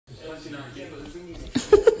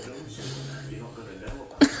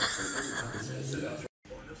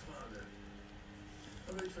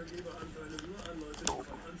Aber ich vergebe Anteile nur an Leute, die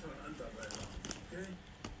von Anfang an dabei waren. Okay?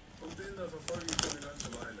 Und den da verfolge ich schon eine ganze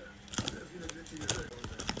Weile. Sehr viele glitschige Leute.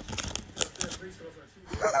 Der spricht drauf als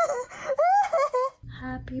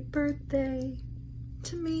Happy birthday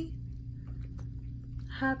to me.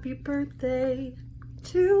 Happy birthday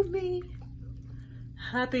to me.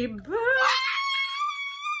 Happy birthday.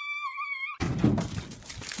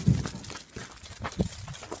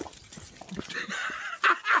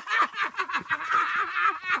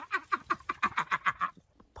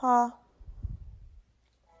 Paw.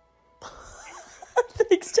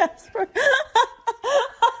 Thanks, Jasper.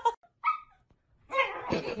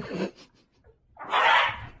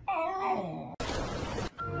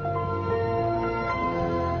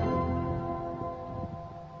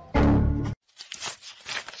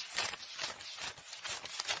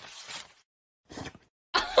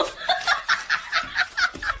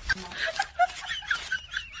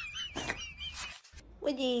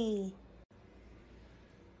 Woody.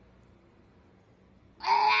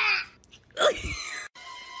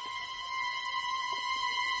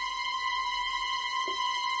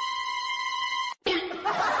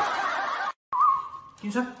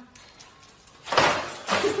 Kim sắc.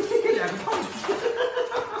 Dạ không.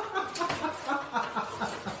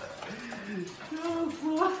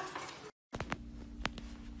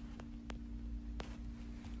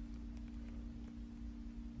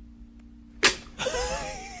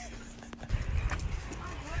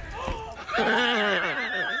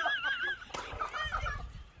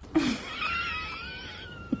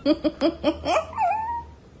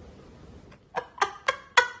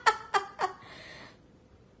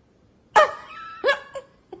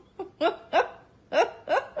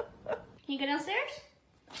 Can you go downstairs?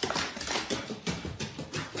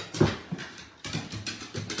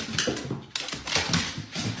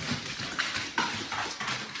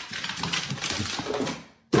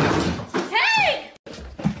 Hey!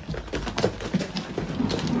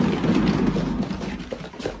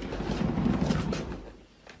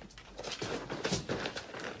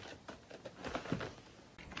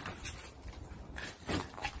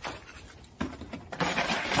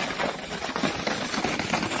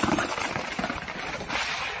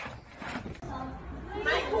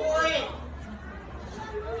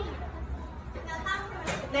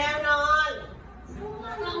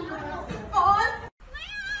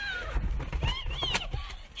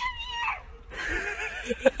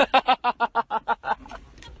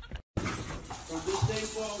 From this day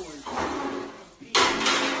forward,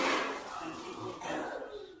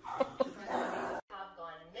 Have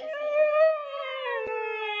gone missing.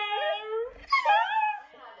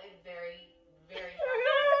 I had a very, very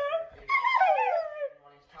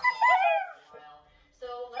wanting to talk about it for a while. So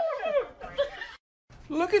let's just right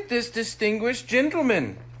now. Look at this distinguished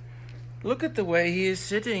gentleman. Look at the way he is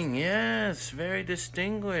sitting. Yes, very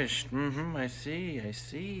distinguished. I see, I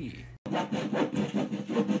see.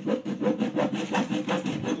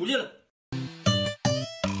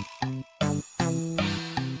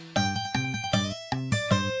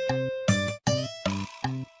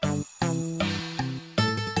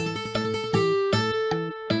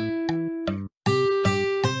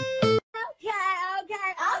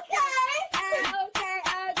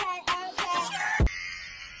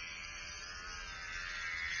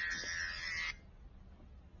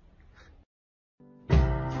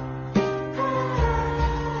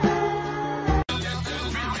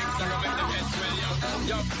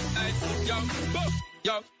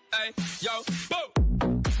 Yo, hey, yo, boom.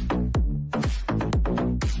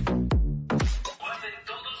 Guarden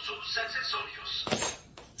todos sus accesorios.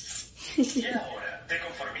 Y ahora, de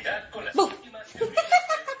conformidad con las últimas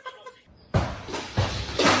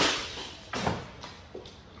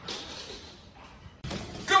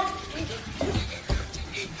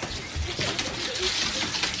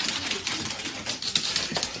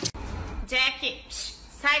Jackie,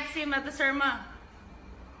 sai de cima da sua irmã.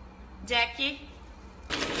 Jackie.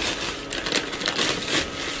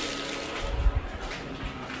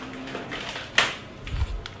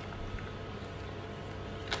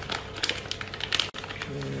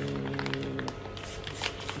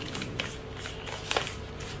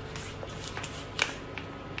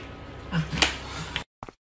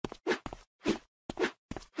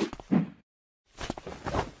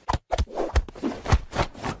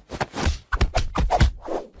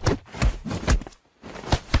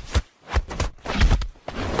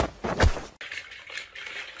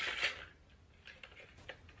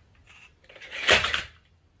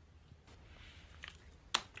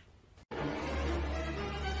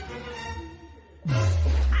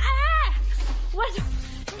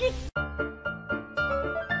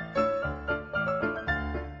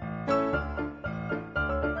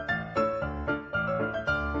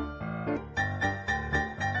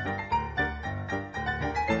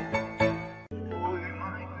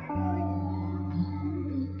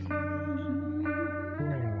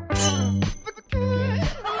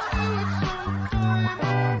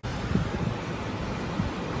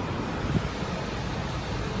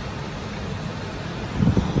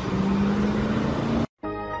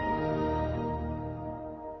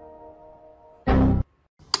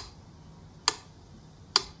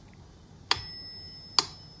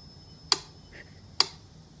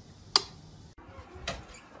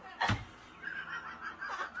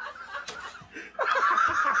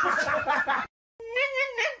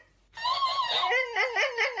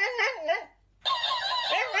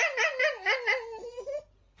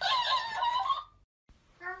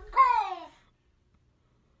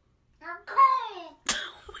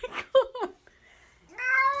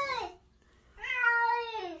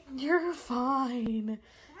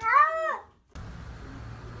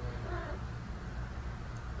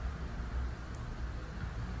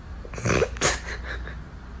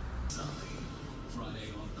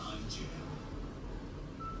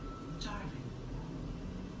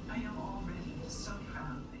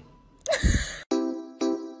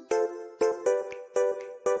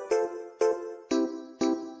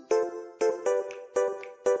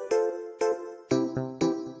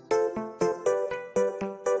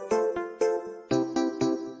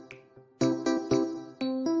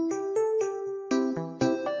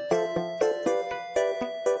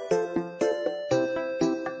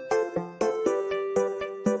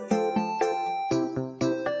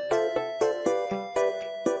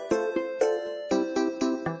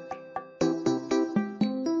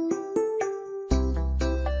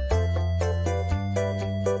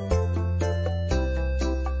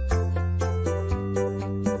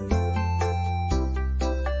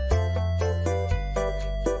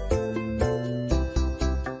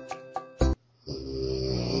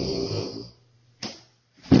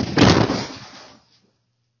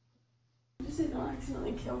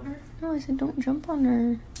 accidentally kill her? No, I said don't jump on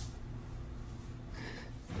her.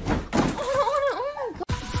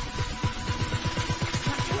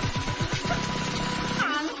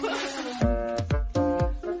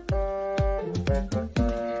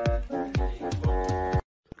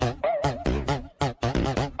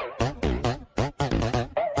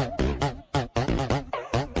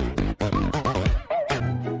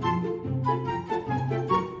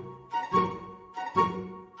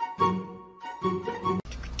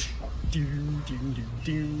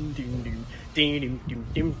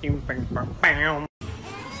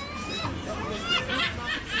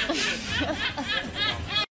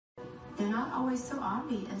 They're not always so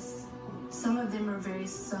obvious. Some of them are very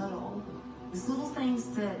subtle. It's little things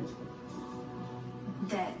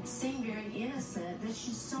that seem very innocent that you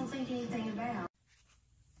just don't think anything about.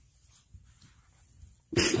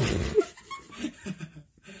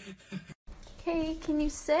 Okay, can you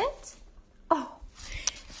sit? Oh,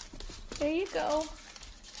 there you go.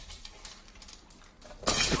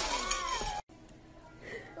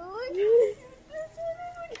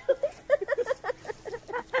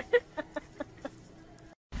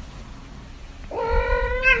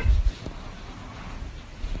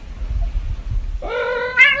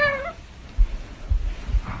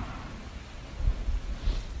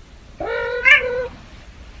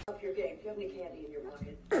 Up your game. Do you have any candy in your pocket?